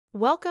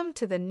Welcome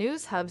to the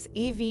News Hub's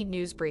EV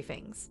News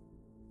Briefings.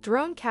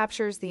 Drone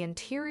captures the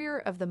interior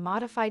of the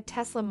modified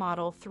Tesla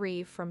Model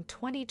 3 from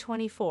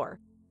 2024.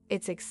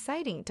 It's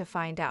exciting to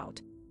find out.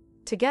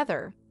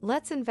 Together,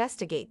 let's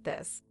investigate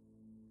this.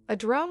 A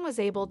drone was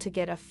able to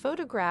get a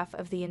photograph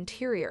of the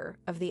interior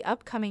of the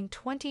upcoming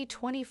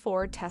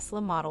 2024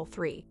 Tesla Model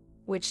 3,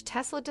 which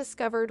Tesla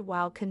discovered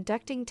while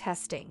conducting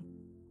testing.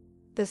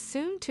 The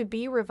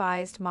soon-to-be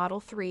revised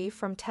Model 3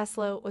 from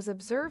Tesla was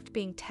observed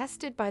being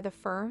tested by the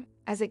firm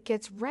as it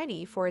gets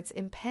ready for its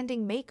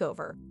impending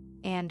makeover,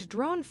 and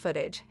drone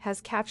footage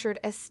has captured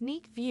a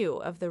sneak view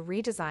of the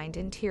redesigned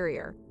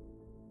interior.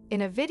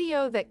 In a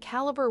video that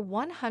Caliber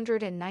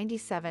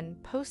 197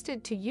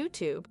 posted to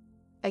YouTube,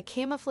 a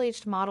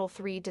camouflaged Model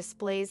 3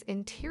 displays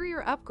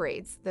interior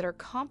upgrades that are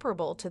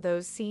comparable to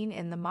those seen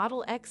in the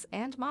Model X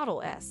and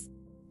Model S,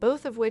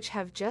 both of which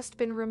have just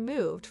been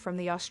removed from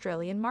the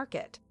Australian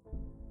market.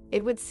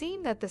 It would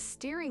seem that the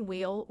steering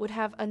wheel would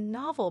have a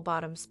novel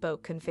bottom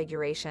spoke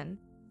configuration,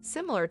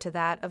 similar to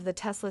that of the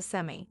Tesla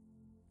Semi.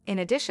 In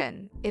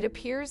addition, it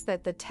appears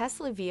that the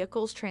Tesla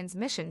vehicle's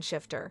transmission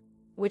shifter,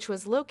 which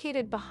was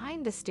located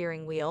behind the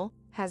steering wheel,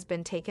 has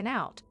been taken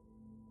out.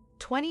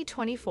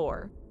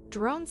 2024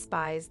 Drone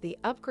spies the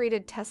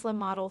upgraded Tesla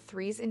Model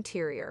 3's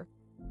interior.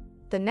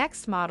 The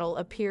next model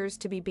appears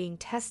to be being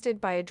tested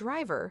by a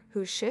driver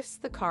who shifts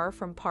the car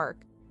from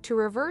park to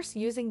reverse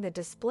using the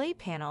display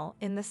panel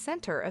in the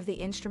center of the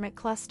instrument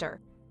cluster.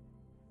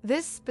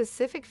 This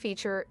specific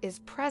feature is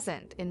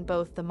present in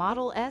both the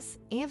Model S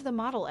and the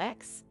Model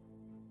X.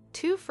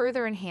 Two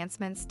further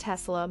enhancements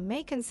Tesla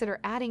may consider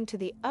adding to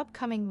the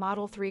upcoming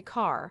Model 3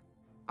 car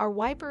are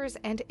wipers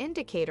and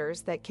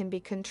indicators that can be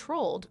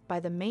controlled by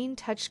the main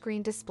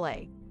touchscreen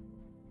display.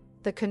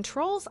 The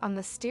controls on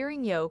the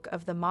steering yoke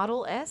of the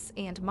Model S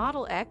and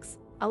Model X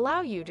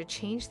allow you to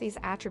change these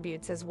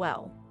attributes as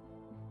well.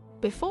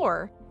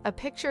 Before, a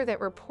picture that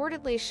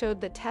reportedly showed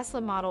the Tesla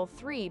Model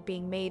 3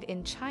 being made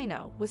in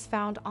China was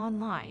found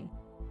online.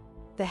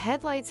 The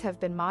headlights have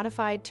been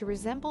modified to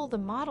resemble the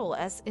Model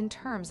S in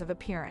terms of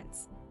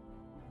appearance.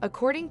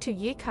 According to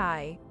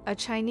Yikai, a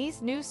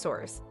Chinese news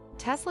source,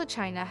 Tesla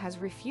China has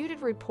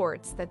refuted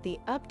reports that the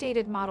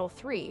updated Model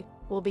 3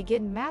 will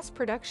begin mass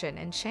production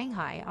in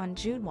Shanghai on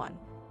June 1.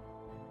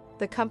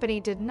 The company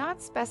did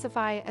not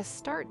specify a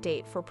start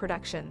date for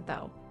production,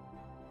 though.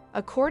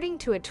 According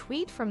to a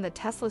tweet from the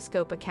Tesla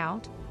Scope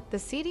account, the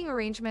seating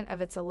arrangement of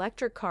its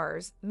electric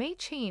cars may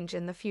change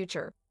in the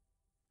future.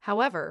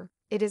 However,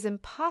 it is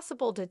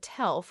impossible to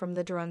tell from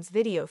the drone's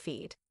video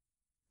feed.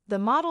 The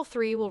Model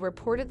 3 will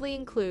reportedly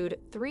include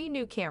 3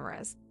 new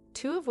cameras,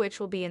 2 of which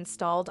will be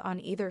installed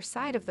on either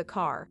side of the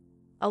car,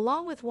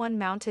 along with one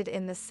mounted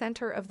in the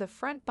center of the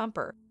front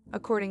bumper,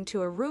 according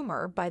to a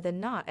rumor by the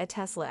Not a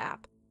Tesla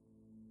app.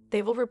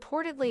 They will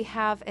reportedly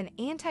have an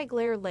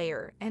anti-glare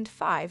layer and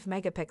 5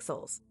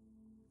 megapixels.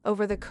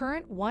 Over the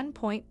current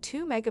 1.2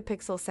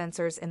 megapixel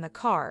sensors in the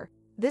car,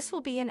 this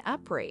will be an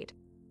upgrade.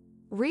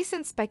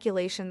 Recent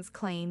speculations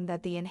claim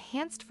that the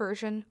enhanced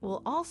version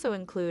will also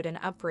include an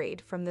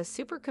upgrade from the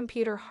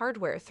supercomputer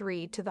Hardware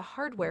 3 to the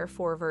Hardware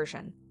 4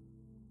 version.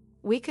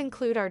 We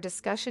conclude our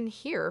discussion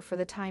here for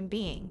the time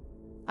being.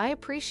 I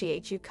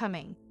appreciate you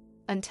coming.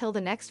 Until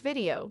the next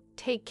video,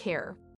 take care.